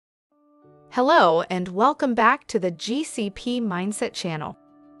Hello and welcome back to the GCP-Mindset channel.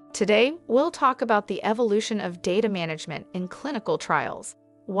 Today, we'll talk about the evolution of data management in clinical trials,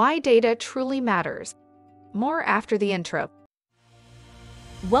 why data truly matters. More after the intro.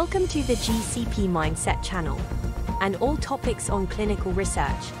 Welcome to the GCP-Mindset channel and all topics on clinical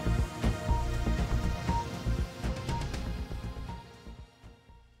research.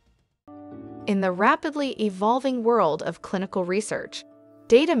 In the rapidly evolving world of clinical research,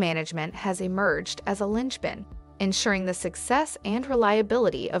 data management has emerged as a linchpin, ensuring the success and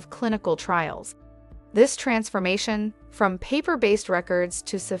reliability of clinical trials. This transformation, from paper-based records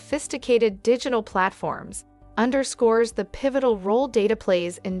to sophisticated digital platforms, underscores the pivotal role data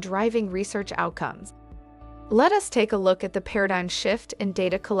plays in driving research outcomes. Let us take a look at the paradigm shift in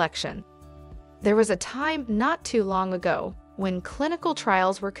data collection. There was a time not too long ago when clinical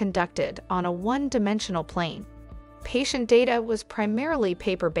trials were conducted on a one-dimensional plane. Patient data was primarily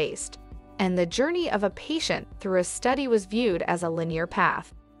paper-based, and the journey of a patient through a study was viewed as a linear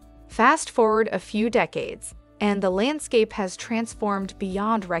path. Fast forward a few decades, and the landscape has transformed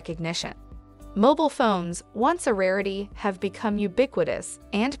beyond recognition. Mobile phones, once a rarity, have become ubiquitous,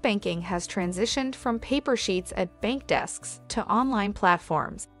 and banking has transitioned from paper sheets at bank desks to online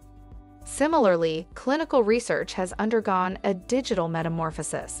platforms. Similarly, clinical research has undergone a digital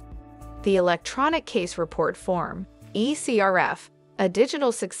metamorphosis. The electronic case report form, eCRF, a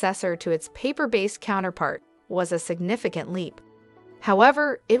digital successor to its paper-based counterpart, was a significant leap.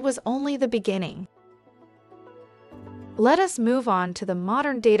 However, it was only the beginning. Let us move on to the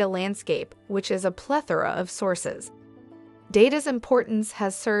modern data landscape, which is a plethora of sources. Data's importance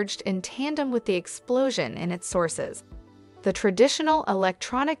has surged in tandem with the explosion in its sources. The traditional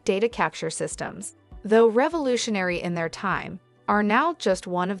electronic data capture systems, though revolutionary in their time, are now just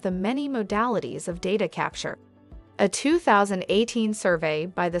one of the many modalities of data capture. A 2018 survey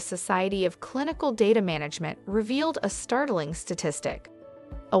by the Society of Clinical Data Management revealed a startling statistic.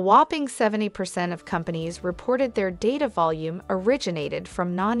 A whopping 70% of companies reported their data volume originated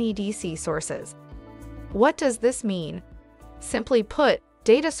from non-EDC sources. What does this mean? Simply put,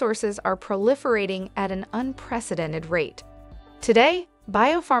 data sources are proliferating at an unprecedented rate. Today,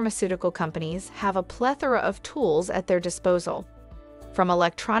 biopharmaceutical companies have a plethora of tools at their disposal. From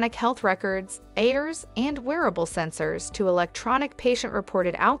electronic health records, AIRs, and wearable sensors to electronic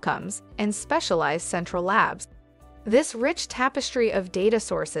patient-reported outcomes and specialized central labs. This rich tapestry of data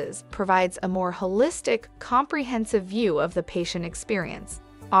sources provides a more holistic, comprehensive view of the patient experience,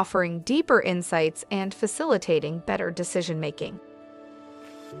 offering deeper insights and facilitating better decision-making.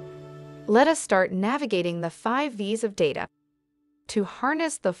 Let us start navigating the 5 V's of data. To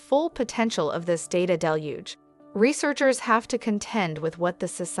harness the full potential of this data deluge, researchers have to contend with what the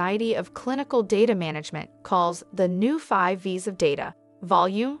Society of Clinical Data Management calls the new 5 V's of data: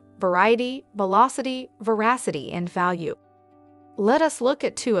 volume, variety, velocity, veracity, and value. Let us look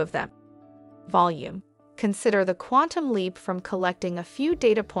at 2 of them. Volume. Consider the quantum leap from collecting a few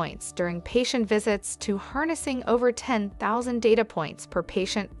data points during patient visits to harnessing over 10,000 data points per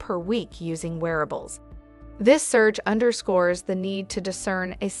patient per week using wearables. This surge underscores the need to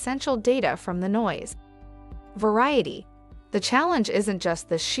discern essential data from the noise. Variety. The challenge isn't just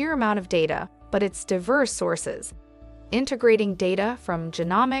the sheer amount of data, but its diverse sources. Integrating data from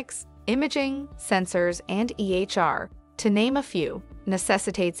genomics, imaging, sensors, and EHR, to name a few,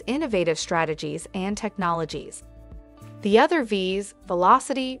 necessitates innovative strategies and technologies. The other V's,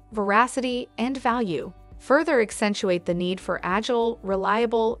 velocity, veracity, and value, further accentuate the need for agile,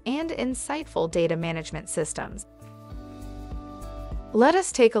 reliable, and insightful data management systems. Let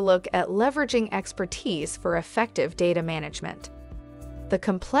us take a look at leveraging expertise for effective data management. The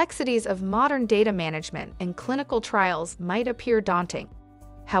complexities of modern data management in clinical trials might appear daunting.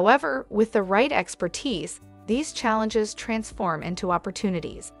 However, with the right expertise, these challenges transform into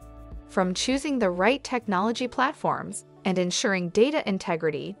opportunities. From choosing the right technology platforms and ensuring data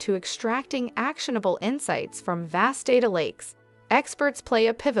integrity to extracting actionable insights from vast data lakes, experts play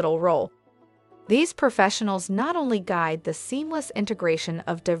a pivotal role. These professionals not only guide the seamless integration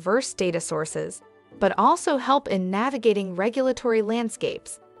of diverse data sources, but also help in navigating regulatory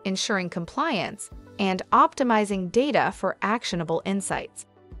landscapes, ensuring compliance, and optimizing data for actionable insights.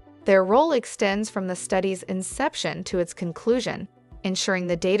 Their role extends from the study's inception to its conclusion, ensuring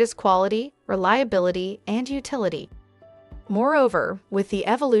the data's quality, reliability, and utility. Moreover, with the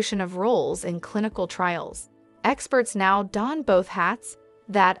evolution of roles in clinical trials, experts now don both hats,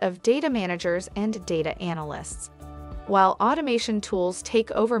 that of data managers and data analysts. While automation tools take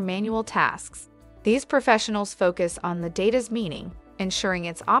over manual tasks, these professionals focus on the data's meaning, ensuring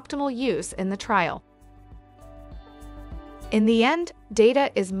its optimal use in the trial. In the end,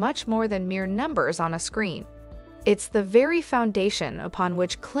 data is much more than mere numbers on a screen. It's the very foundation upon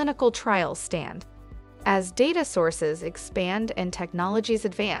which clinical trials stand. As data sources expand and technologies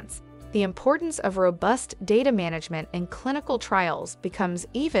advance, the importance of robust data management in clinical trials becomes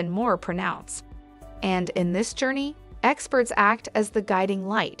even more pronounced. And in this journey, experts act as the guiding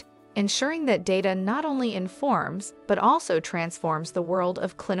light, ensuring that data not only informs but also transforms the world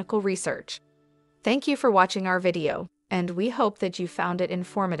of clinical research. Thank you for watching our video, and we hope that you found it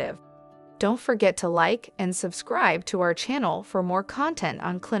informative. Don't forget to like and subscribe to our channel for more content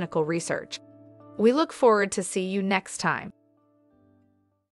on clinical research. We look forward to see you next time.